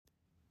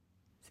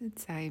Sit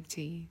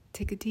safety.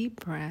 Take a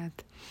deep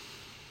breath.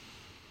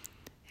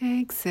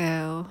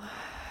 Exhale.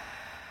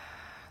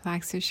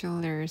 Relax your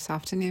shoulders,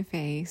 soften your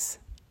face.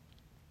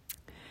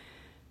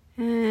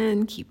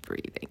 And keep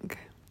breathing.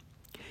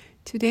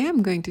 Today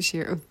I'm going to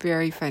share a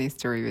very funny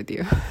story with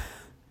you.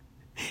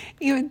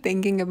 Even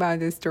thinking about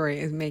this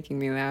story is making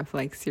me laugh,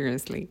 like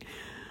seriously.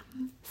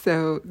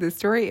 So the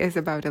story is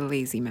about a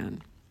lazy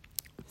man.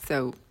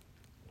 So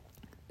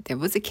there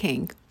was a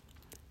king,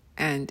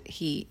 and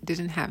he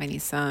didn't have any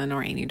son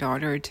or any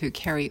daughter to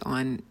carry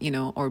on,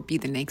 or be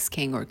the next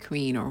king or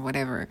queen or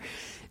whatever.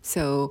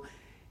 So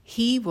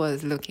he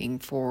was looking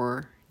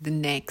for the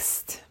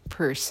next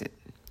person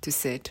to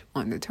sit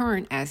on the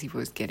throne as he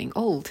was getting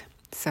old.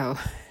 So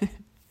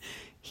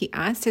he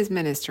asked his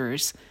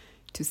ministers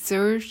to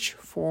search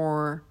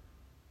for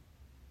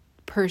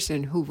a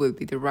person who would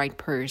be the right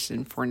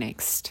person for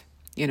next,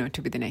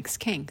 to be the next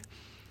king.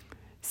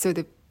 So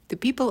the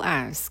people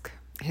ask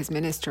his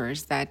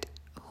ministers that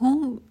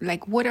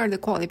what are the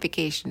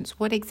qualifications?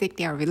 What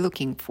exactly are we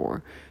looking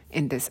for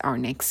in this, our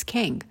next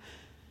king?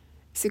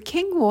 So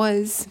king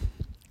was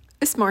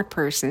a smart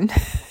person.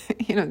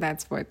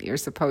 That's what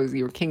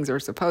your kings are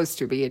supposed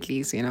to be, at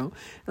least, a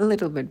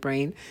little bit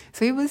brain.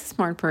 So he was a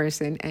smart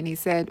person, and he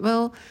said,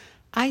 well,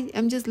 I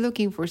am just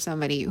looking for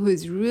somebody who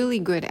is really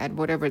good at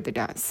whatever they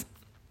does.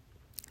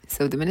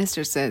 So the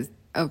minister says,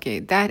 okay,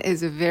 that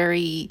is a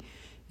very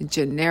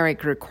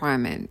generic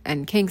requirement.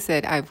 And king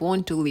said, I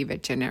want to leave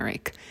it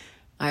generic.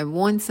 I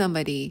want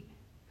somebody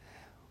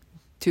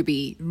to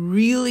be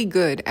really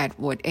good at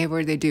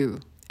whatever they do,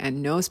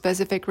 and no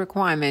specific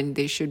requirement.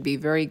 They should be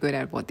very good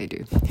at what they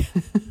do.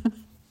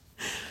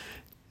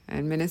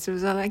 And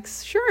ministers are like,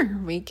 sure,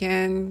 we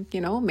can,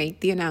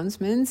 make the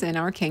announcements in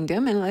our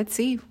kingdom, and let's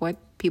see what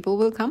people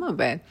will come up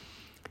with.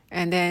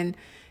 And then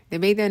they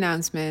made the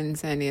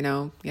announcements, and,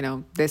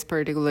 this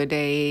particular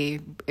day,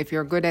 if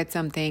you're good at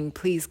something,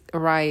 please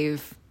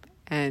arrive,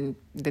 and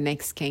the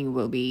next king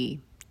will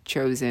be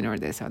chosen, or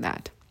this or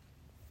that.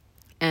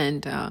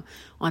 And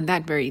on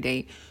that very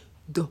day,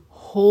 the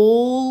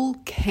whole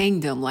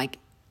kingdom,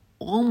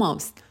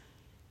 almost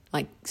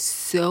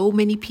so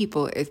many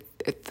people, it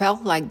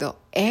felt like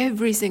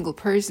every single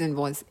person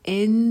was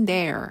in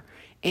there,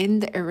 in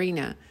the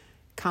arena,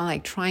 kind of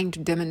like trying to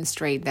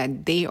demonstrate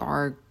that they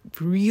are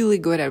really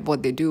good at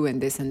what they do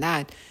and this and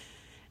that.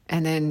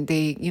 And then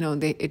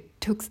it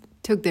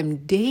took them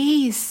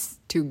days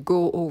to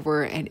go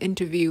over and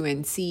interview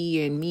and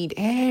see and meet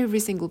every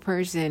single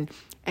person.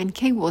 And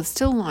king was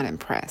still not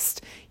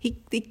impressed.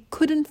 They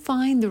couldn't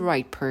find the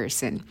right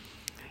person.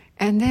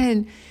 And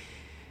then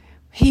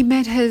he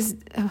met his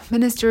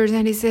ministers,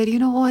 and he said, you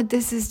know what,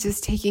 this is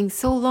just taking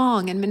so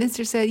long. And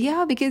minister said,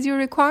 yeah, because your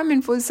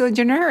requirement was so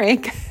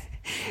generic.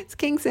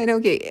 King said,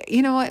 okay,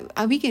 you know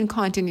what, we can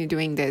continue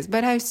doing this,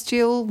 but I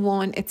still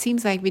want, it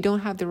seems like we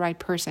don't have the right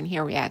person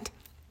here yet.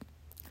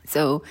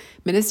 So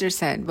minister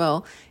said,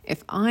 well,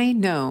 if I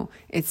know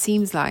it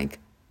seems like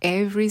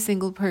every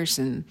single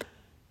person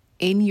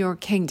in your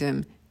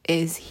kingdom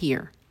is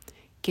here.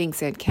 King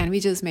said, can we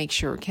just make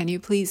sure? Can you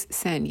please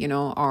send,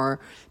 our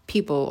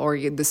people or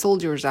the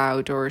soldiers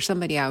out or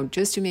somebody out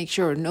just to make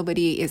sure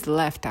nobody is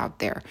left out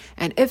there?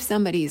 And if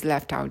somebody is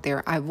left out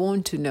there, I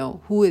want to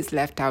know who is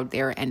left out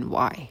there and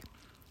why.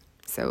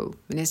 So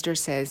minister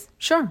says,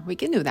 sure, we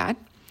can do that.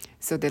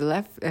 So they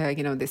left,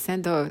 they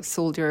sent the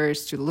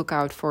soldiers to look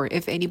out for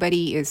if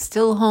anybody is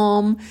still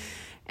home.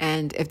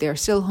 And if they're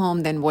still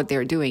home, then what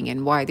they're doing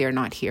and why they're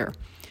not here.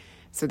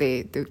 So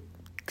the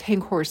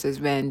king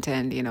horses went,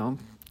 and,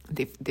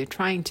 they're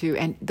trying to,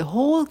 and the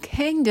whole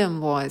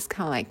kingdom was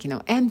kind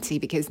of empty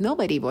because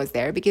nobody was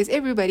there, because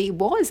everybody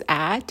was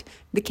at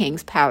the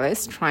king's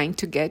palace trying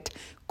to get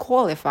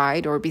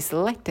qualified or be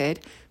selected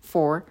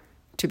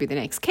to be the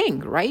next king,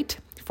 right?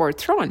 For a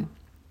throne.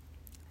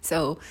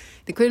 So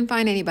they couldn't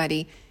find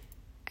anybody.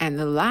 And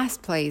the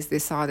last place they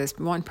saw this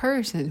one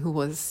person who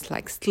was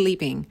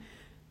sleeping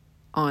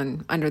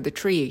under the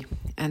tree,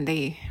 and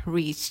they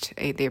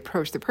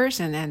approached the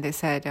person, and they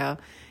said,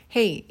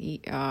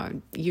 hey,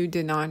 you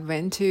did not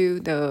went to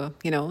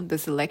the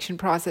selection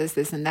process,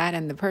 this and that.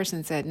 And the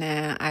person said,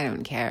 nah, I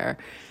don't care.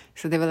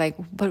 So they were like,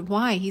 but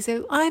why? He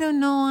said, I don't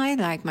know. I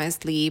like my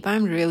sleep.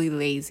 I'm really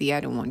lazy.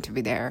 I don't want to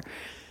be there.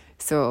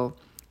 So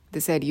they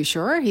said, you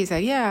sure? He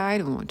said, yeah, I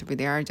don't want to be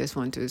there. I just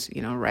want to,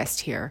 rest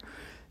here.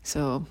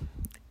 So,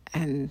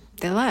 and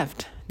they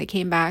left. They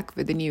came back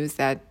with the news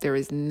that there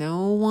is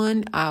no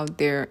one out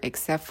there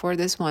except for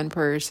this one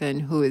person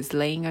who is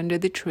laying under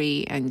the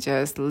tree and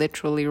just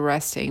literally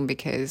resting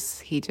because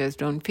he just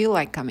don't feel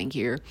like coming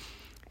here.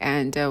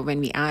 And when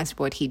we asked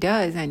what he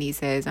does, and he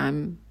says,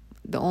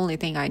 the only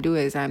thing I do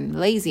is I'm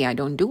lazy. I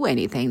don't do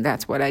anything.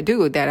 That's what I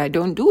do, that I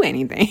don't do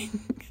anything.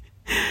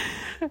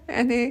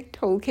 And they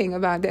told King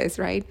about this,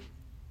 right?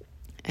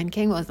 And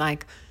King was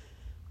like,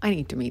 I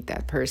need to meet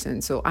that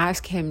person, so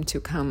ask him to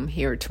come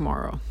here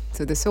tomorrow.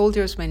 So the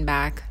soldiers went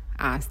back,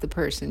 asked the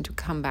person to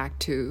come back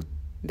to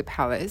the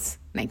palace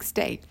next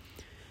day.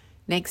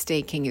 Next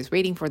day, King is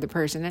waiting for the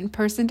person, and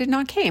person did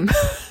not came.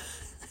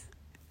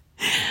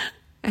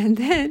 And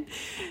then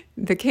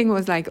The king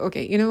was like,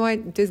 okay, you know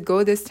what? Just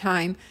go this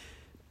time,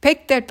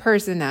 pick that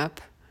person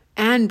up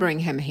and bring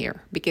him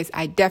here because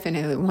I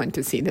definitely want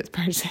to see this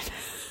person.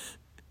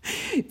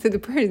 So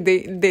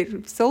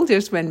the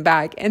soldiers went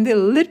back and they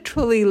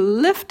literally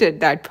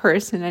lifted that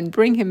person and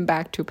bring him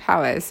back to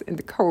palace in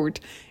the court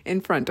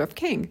in front of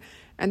king.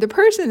 And the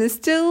person is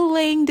still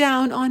laying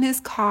down on his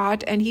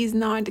cot and he's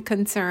not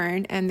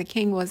concerned. And the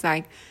king was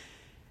like,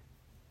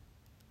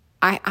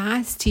 I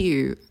asked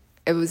you,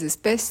 it was a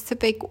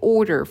specific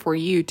order for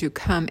you to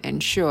come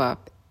and show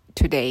up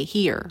today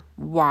here.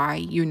 Why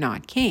you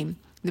not came?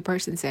 The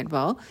person said,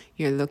 well,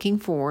 you're looking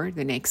for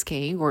the next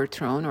king or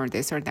throne or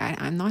this or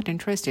that. I'm not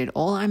interested.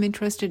 All I'm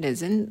interested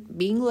is in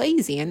being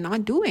lazy and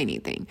not do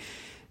anything.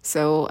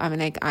 So I'm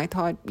like, I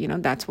thought,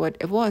 that's what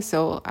it was.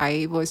 So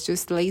I was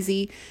just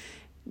lazy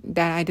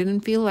that I didn't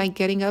feel like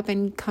getting up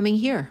and coming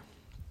here.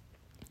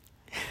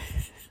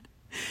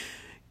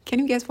 Can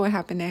you guess what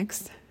happened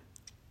next?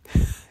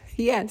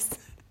 Yes.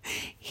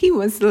 He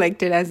was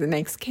selected as the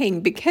next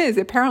king because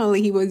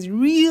apparently he was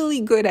really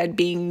good at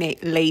being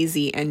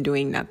lazy and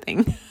doing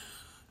nothing.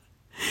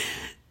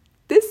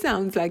 This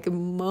sounds like the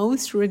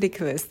most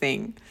ridiculous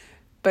thing,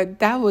 but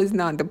that was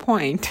not the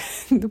point.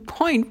 The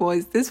point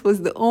was this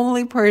was the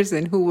only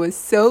person who was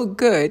so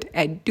good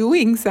at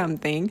doing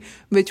something,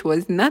 which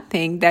was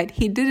nothing, that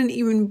he didn't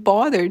even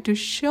bother to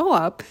show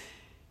up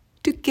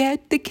to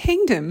get the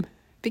kingdom.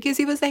 Because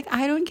he was like,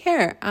 I don't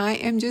care. I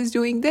am just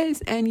doing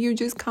this and you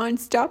just can't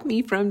stop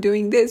me from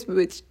doing this,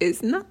 which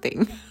is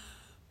nothing.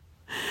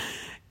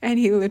 And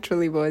he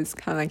literally was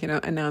kind of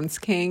like,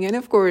 announced king. And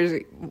of course,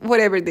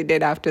 whatever they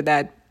did after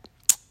that,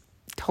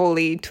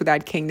 totally to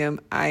that kingdom,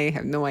 I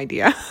have no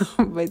idea.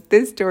 But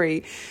this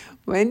story,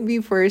 when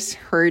we first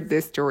heard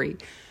this story,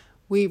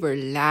 we were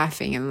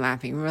laughing and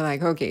laughing. We were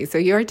like, okay, so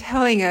you're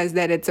telling us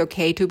that it's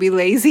okay to be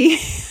lazy?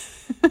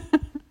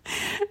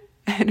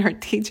 And our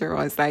teacher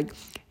was like,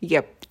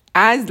 yep,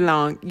 as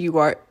long you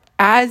are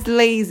as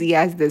lazy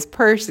as this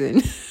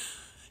person,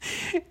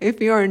 if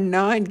you are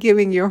not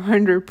giving your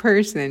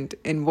 100%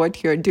 in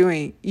what you're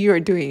doing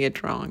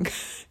it wrong.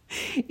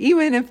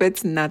 Even if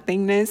it's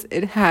nothingness,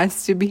 it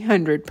has to be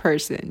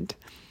 100%.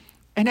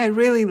 And I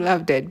really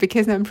loved it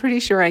because I'm pretty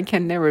sure I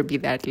can never be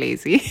that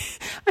lazy.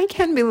 I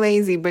can be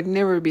lazy, but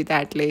never be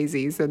that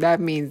lazy. So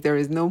that means there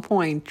is no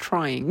point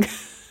trying,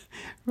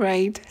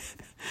 right?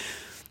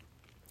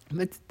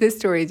 But this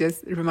story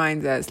just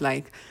reminds us,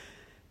 like,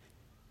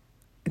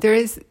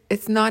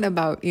 it's not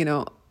about,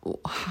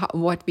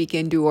 what we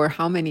can do or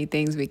how many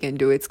things we can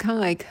do. It's kind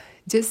of like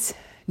just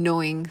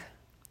knowing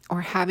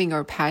or having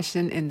our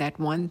passion in that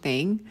one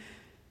thing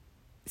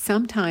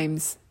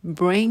sometimes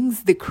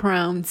brings the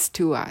crowns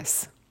to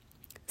us.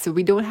 So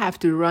we don't have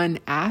to run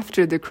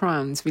after the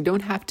crowns. We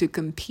don't have to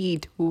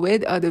compete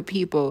with other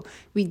people.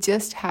 We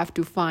just have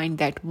to find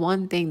that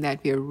one thing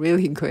that we are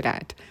really good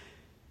at.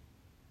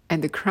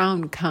 And the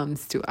crown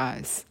comes to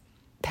us.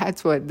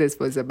 That's what this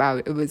was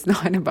about. It was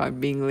not about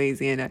being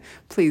lazy. And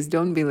please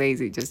don't be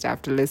lazy just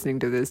after listening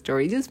to this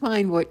story. Just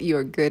find what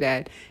you're good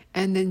at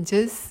and then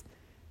just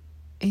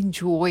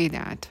enjoy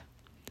that.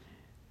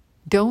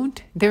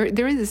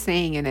 There is a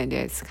saying in it.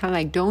 It's kind of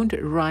like, don't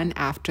run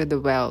after the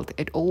wealth.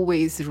 It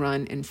always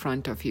run in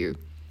front of you.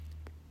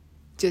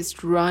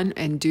 Just run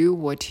and do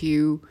what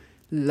you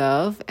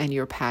love and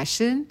your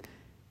passion,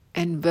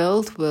 and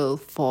wealth will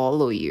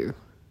follow you.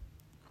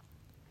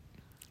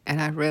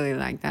 And I really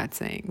like that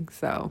saying.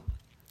 So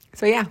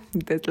yeah,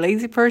 this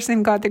lazy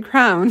person got the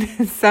crown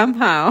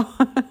somehow.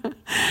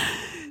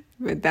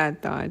 With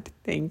that thought,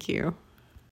 thank you.